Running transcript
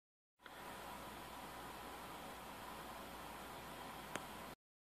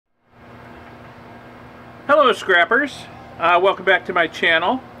Hello scrappers, welcome back to my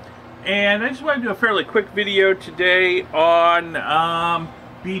channel, and I just want to do a fairly quick video today on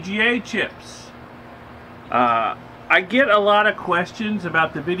BGA chips. I get a lot of questions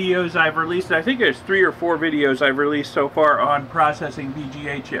about the videos I've released. I think there's 3 or 4 videos I've released so far on processing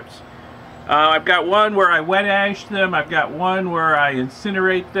BGA chips. I've got one where I wet ash them, I've got one where I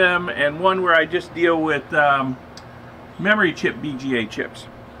incinerate them, and one where I just deal with memory chip BGA chips.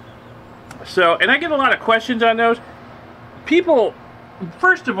 So, and I get a lot of questions on those. People,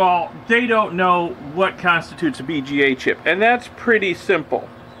 first of all, they don't know what constitutes a BGA chip, and that's pretty simple.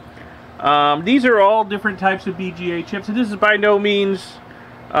 These are all different types of BGA chips, and this is by no means,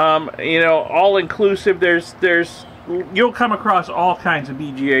 you know, all-inclusive. You'll come across all kinds of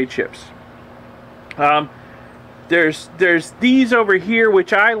BGA chips. There's these over here,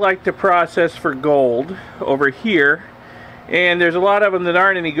 which I like to process for gold over here. And there's a lot of them that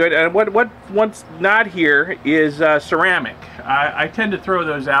aren't any good. And what's not here is ceramic. I tend to throw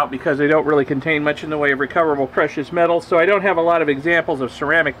those out because they don't really contain much in the way of recoverable precious metals. So I don't have a lot of examples of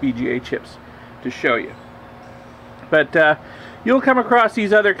ceramic BGA chips to show you. But you'll come across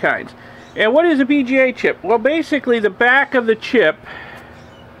these other kinds. And what is a BGA chip? Well, basically the back of the chip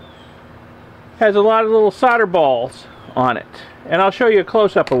has a lot of little solder balls on it. And I'll show you a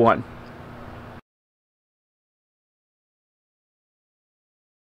close-up of one.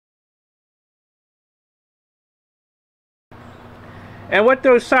 And what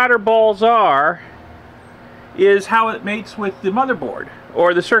those solder balls are is how it mates with the motherboard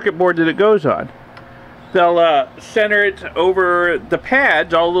or the circuit board that it goes on. They'll center it over the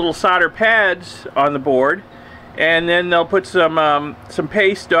pads, all the little solder pads on the board, and then they'll put some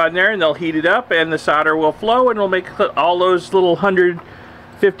paste on there and they'll heat it up and the solder will flow and it'll make all those little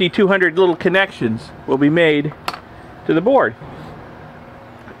 150, 200 little connections will be made to the board.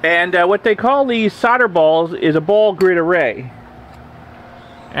 And what they call these solder balls is a ball grid array.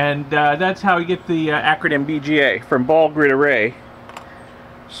 And that's how we get the acronym BGA, from ball grid array.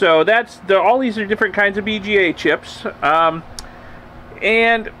 So that's all these are different kinds of BGA chips.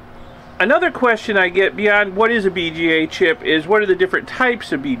 And another question I get beyond what is a BGA chip is what are the different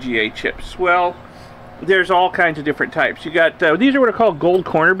types of BGA chips? Well, there's all kinds of different types. You got these are what are called gold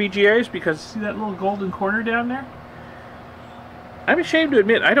corner BGAs, because see that little golden corner down there? I'm ashamed to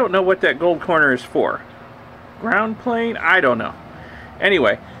admit I don't know what that gold corner is for. Ground plane? I don't know.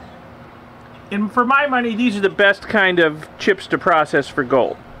 Anyway, and for my money, these are the best kind of chips to process for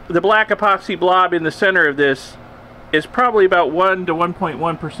gold. The black epoxy blob in the center of this is probably about 1 to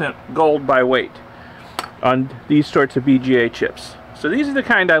 1.1% gold by weight on these sorts of BGA chips. So these are the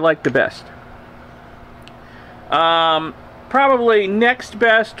kind I like the best. Probably next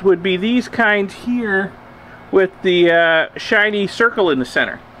best would be these kinds here with the shiny circle in the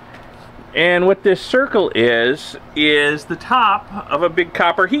center. And what this circle is the top of a big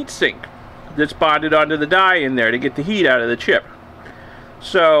copper heat sink that's bonded onto the die in there to get the heat out of the chip.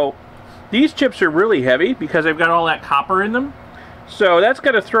 So these chips are really heavy because they've got all that copper in them. So that's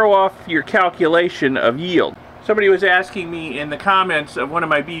going to throw off your calculation of yield. Somebody was asking me in the comments of one of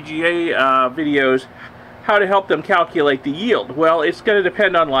my BGA videos how to help them calculate the yield. Well, it's going to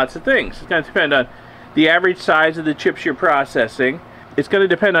depend on lots of things. It's going to depend on the average size of the chips you're processing. It's going to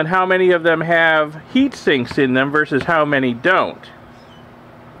depend on how many of them have heat sinks in them versus how many don't.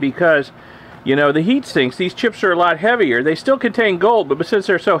 Because, you know, the heat sinks, these chips are a lot heavier. They still contain gold, but since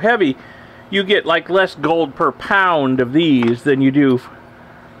they're so heavy, you get like less gold per pound of these than you do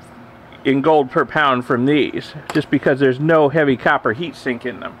in gold per pound from these, just because there's no heavy copper heat sink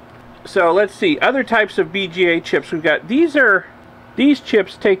in them. So let's see, other types of BGA chips we've got. These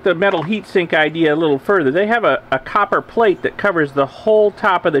chips take the metal heatsink idea a little further. They have a copper plate that covers the whole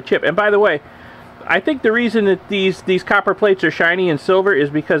top of the chip. And by the way, I think the reason that these copper plates are shiny and silver is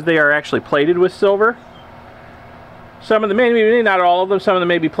because they are actually plated with silver. Some of them, maybe not all of them, some of them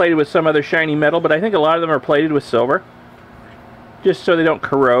may be plated with some other shiny metal, but I think a lot of them are plated with silver, just so they don't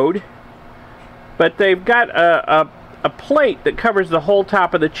corrode. But they've got a plate that covers the whole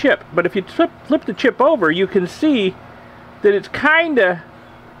top of the chip. But if you flip the chip over, you can see that it's kind of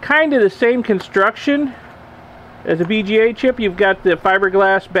the same construction as a BGA chip. You've got the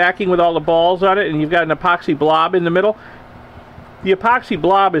fiberglass backing with all the balls on it, and you've got an epoxy blob in the middle. The epoxy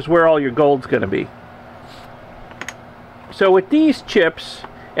blob is where all your gold's going to be. So with these chips,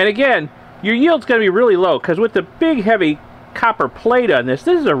 and again, your yield's going to be really low, because with the big heavy copper plate on this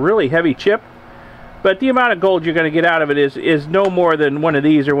is a really heavy chip, but the amount of gold you're going to get out of it is no more than one of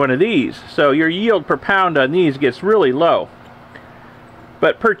these or one of these. So your yield per pound on these gets really low.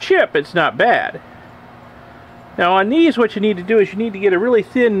 But per chip, it's not bad. Now on these, what you need to do is you need to get a really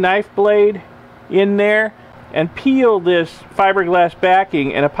thin knife blade in there and peel this fiberglass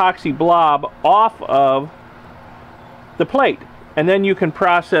backing and epoxy blob off of the plate. And then you can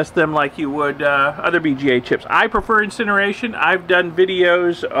process them like you would other BGA chips. I prefer incineration. I've done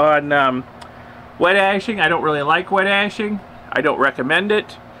videos on wet ashing. I don't really like wet ashing. I don't recommend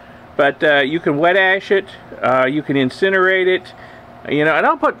it. But you can wet ash it. You can incinerate it. You know, and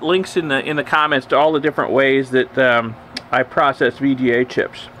I'll put links in the comments to all the different ways that I process BGA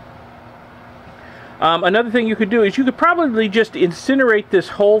chips. Another thing you could do is you could probably just incinerate this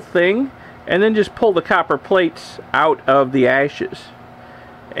whole thing and then just pull the copper plates out of the ashes.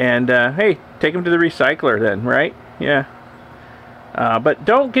 And hey, take them to the recycler then, right? Yeah. But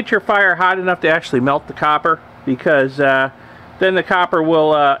don't get your fire hot enough to actually melt the copper, because then the copper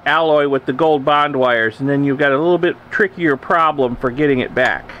will alloy with the gold bond wires, and then you've got a little bit trickier problem for getting it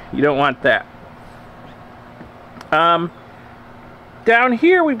back. You don't want that. Down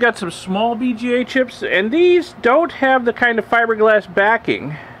here we've got some small BGA chips, and these don't have the kind of fiberglass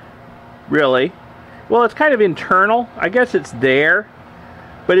backing, really. Well, it's kind of internal. I guess it's there,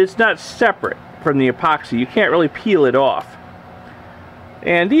 but it's not separate from the epoxy. You can't really peel it off.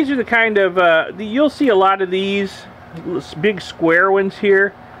 And these are the kind of, you'll see a lot of these big square ones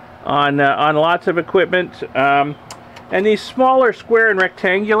here on lots of equipment. And these smaller square and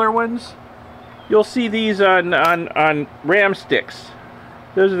rectangular ones, you'll see these on ram sticks.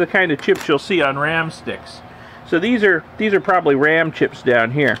 Those are the kind of chips you'll see on ram sticks. So these are probably ram chips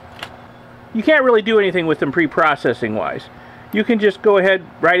down here. You can't really do anything with them pre-processing wise. You can just go ahead,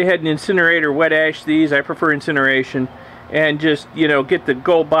 right ahead and incinerate or wet ash these. I prefer incineration. And just, you know, get the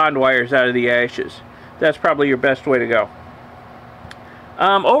gold bond wires out of the ashes. That's probably your best way to go.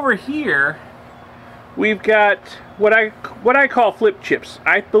 Over here, we've got what I call flip chips.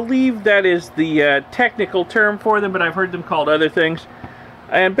 I believe that is the technical term for them, but I've heard them called other things.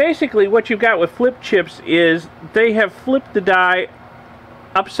 And basically, what you've got with flip chips is they have flipped the die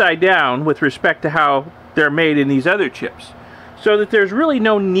upside down with respect to how they're made in these other chips, so that there's really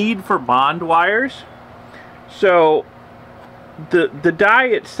no need for bond wires. So the die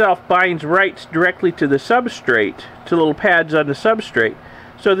itself binds right directly to the substrate, to little pads on the substrate,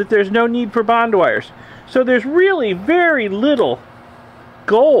 so that there's no need for bond wires. So there's really very little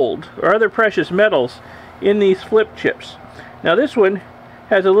gold or other precious metals in these flip chips. Now this one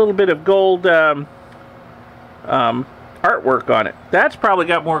has a little bit of gold artwork on it. That's probably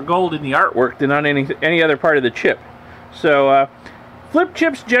got more gold in the artwork than on any other part of the chip. So flip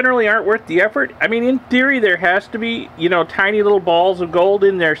chips generally aren't worth the effort. I mean, in theory, there has to be, you know, tiny little balls of gold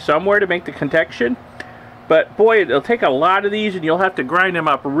in there somewhere to make the connection. But boy, it'll take a lot of these, and you'll have to grind them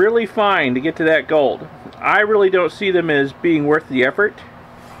up really fine to get to that gold. I really don't see them as being worth the effort.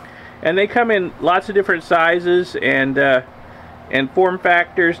 And they come in lots of different sizes and form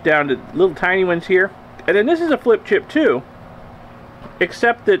factors, down to little tiny ones here. And then this is a flip chip too,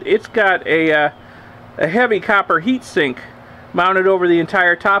 except that it's got a heavy copper heat sink mounted over the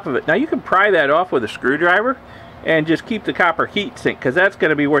entire top of it. Now you can pry that off with a screwdriver and just keep the copper heat sink, because that's going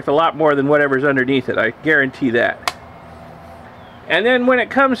to be worth a lot more than whatever's underneath it. I guarantee that. And then when it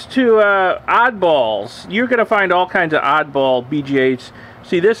comes to oddballs, you're going to find all kinds of oddball BGAs.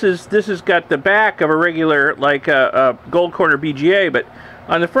 See, this has got the back of a regular, like a gold corner BGA, but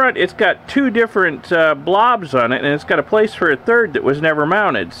on the front it's got two different blobs on it, and it's got a place for a third that was never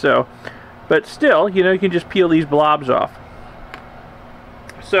mounted. So, but still, you know, you can just peel these blobs off.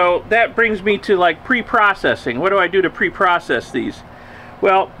 So that brings me to like pre-processing. What do I do to pre-process these?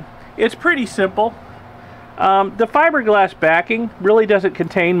 Well, it's pretty simple. The fiberglass backing really doesn't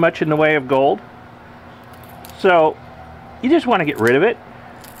contain much in the way of gold, so you just want to get rid of it.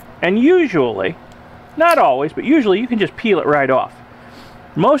 And usually, not always, but usually you can just peel it right off.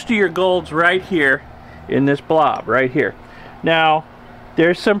 Most of your gold's right here in this blob right here. Now,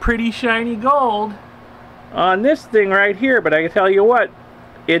 there's some pretty shiny gold on this thing right here, but I can tell you what,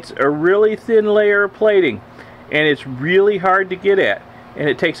 it's a really thin layer of plating, and it's really hard to get at, and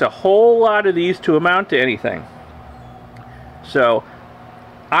it takes a whole lot of these to amount to anything. So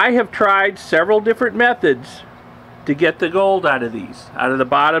I have tried several different methods to get the gold out of these, out of the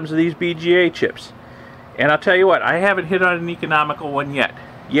bottoms of these BGA chips, and I'll tell you what, I haven't hit on an economical one yet.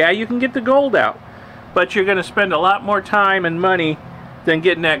 Yeah, you can get the gold out, but you're going to spend a lot more time and money than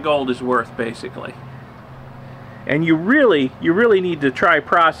getting that gold is worth, basically. And you really need to try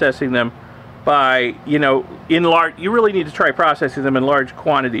processing them by, you know, you really need to try processing them in large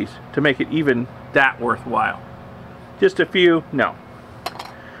quantities to make it even that worthwhile. Just a few, no.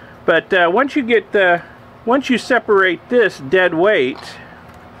 But once you separate this dead weight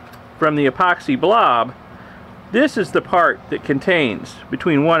from the epoxy blob, this is the part that contains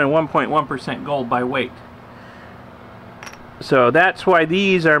between 1 and 1.1% gold by weight. So that's why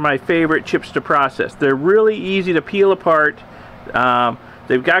these are my favorite chips to process. They're really easy to peel apart.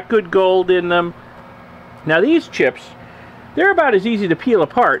 They've got good gold in them. Now these chips, they're about as easy to peel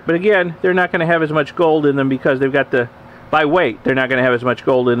apart, but again, they're not going to have as much gold in them because they've got the, by weight, they're not going to have as much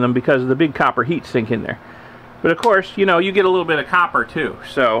gold in them because of the big copper heat sink in there. But of course, you know, you get a little bit of copper too,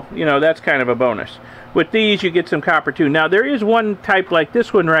 so, you know, that's kind of a bonus. With these, you get some copper too. Now, there is one type like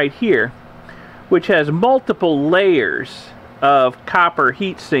this one right here, which has multiple layers of copper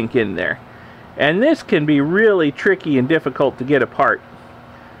heat sink in there. And this can be really tricky and difficult to get apart.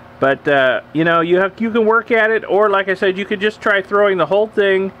 But, you know, you can work at it, or like I said, you could just try throwing the whole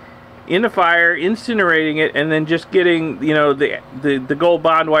thing in the fire, incinerating it, and then just getting, you know, the gold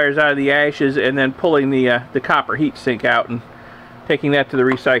bond wires out of the ashes, and then pulling the copper heat sink out and taking that to the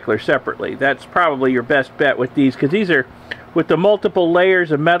recycler separately. That's probably your best bet with these, because these are, with the multiple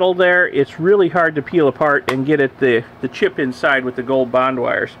layers of metal there, it's really hard to peel apart and get at the chip inside with the gold bond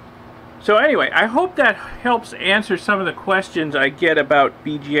wires. So anyway, I hope that helps answer some of the questions I get about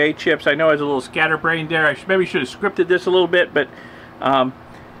BGA chips. I know I was a little scatterbrained there. I maybe should have scripted this a little bit, but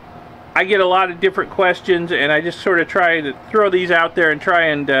I get a lot of different questions, and I just sort of try to throw these out there and try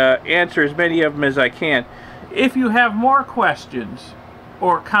and answer as many of them as I can. If you have more questions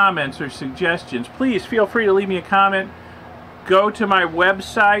or comments or suggestions, please feel free to leave me a comment. Go to my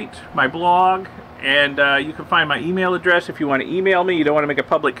website, my blog, and you can find my email address if you want to email me. You don't want to make a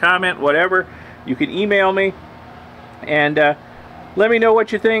public comment, whatever, you can email me. And let me know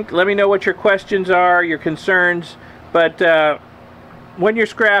what you think. Let me know what your questions are, your concerns. But when you're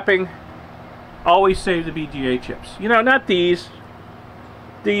scrapping, always save the BGA chips. You know, not these.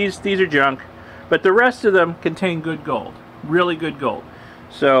 These are junk. But the rest of them contain good gold. Really good gold.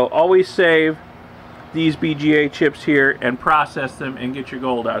 So always save these BGA chips here and process them and get your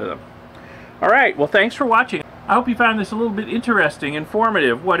gold out of them. Alright, well, thanks for watching. I hope you found this a little bit interesting,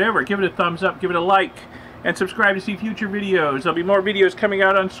 informative, whatever. Give it a thumbs up, give it a like, and subscribe to see future videos. There'll be more videos coming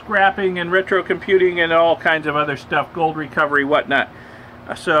out on scrapping and retro computing and all kinds of other stuff, gold recovery, whatnot.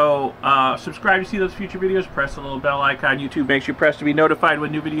 So subscribe to see those future videos. Press the little bell icon. YouTube makes you press to be notified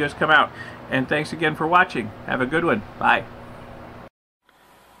when new videos come out. And thanks again for watching. Have a good one. Bye.